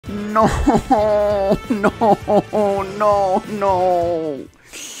No, no, no, no.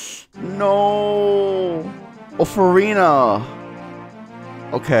 No. Oh, Farina.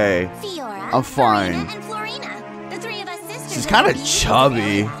 Okay. Fiora, I'm fine. Farina, and Florina. The three of us sisters. She's kind of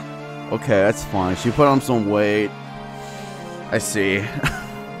chubby. Okay, that's fine. She put on some weight. I see.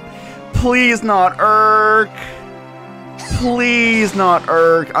 Please not Erk. Please not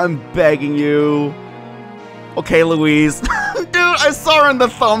Erk. I'm begging you. Okay, Louise. Dude, I saw her in the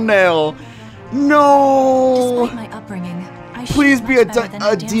thumbnail. No. Despite my upbringing, I Please be a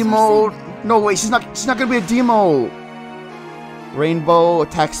demote. demo. No, wait, she's not gonna be a demo. Rainbow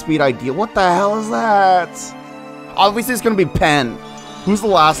attack speed ideal. What the hell is that? Obviously, it's gonna be Pen. Who's the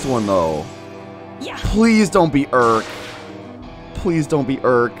last one though? Yeah. Please don't be Erk. Please don't be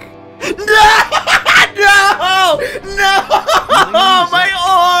Erk. No! No! No! My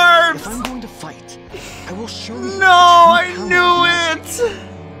arms! If I'm going to fight, I will show you. No, I knew it!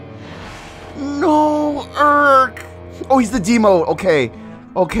 No, Erk! Oh, he's the demote. Okay.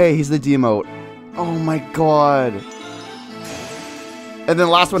 Okay, he's the demote. Oh my god. And then the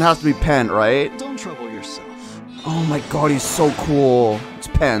last one has to be Pen, right? Don't trouble yourself. Oh my god, he's so cool. It's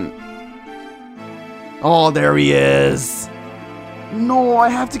Pen. Oh, there he is. No, I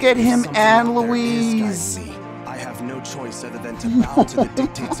have to get him Something and out there is Louise. guiding me. I have no choice other than to bow to the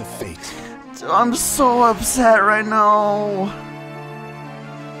dictates of fate. I'm so upset right now.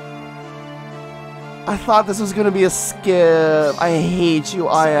 I thought this was gonna be a skip. I hate you,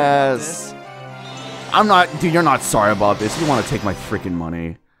 IS. I'm not, dude, you're not sorry about this. You want to take my freaking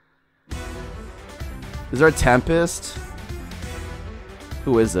money. Is there a Tempest?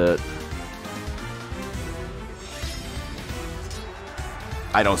 Who is it?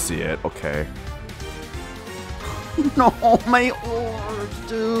 I don't see it. Okay. No, my orbs,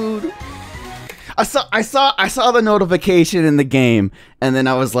 dude. I saw the notification in the game, and then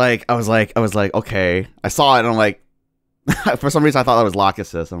I was like, okay. I saw it, and I'm like, for some reason I thought that was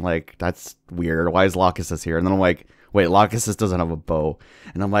Locus's. I'm like, that's weird. Why is Locus's here? And then I'm like, wait, Locus's doesn't have a bow.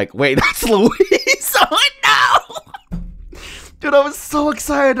 And I'm like, wait, that's Louise. I'm like, no. Dude, I was so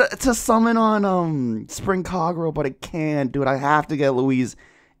excited to summon on Spring Kagero, but I can't, dude. I have to get Louise,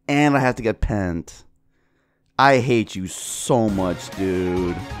 and I have to get Pent. I hate you so much,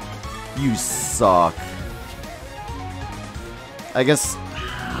 dude. You suck. I guess.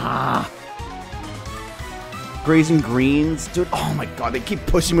 Grays and greens, dude. Oh my god, they keep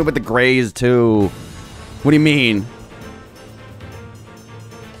pushing me with the grays too. What do you mean?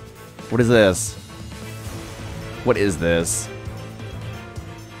 What is this? What is this?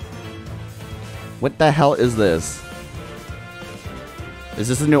 What the hell is this? Is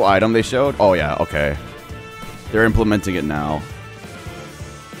this a new item they showed? Oh yeah, okay. They're implementing it now.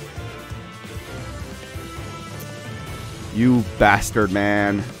 You bastard,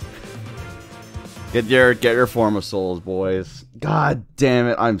 man. Get your form of souls, boys. God damn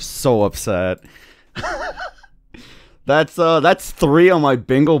it, I'm so upset. That's 3 on my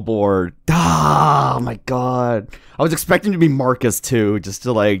bingo board. Ah, oh my god. I was expecting to be Marcus too, just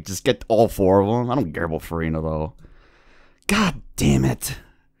to like just get all 4 of them. I don't care about Farina though. God damn it.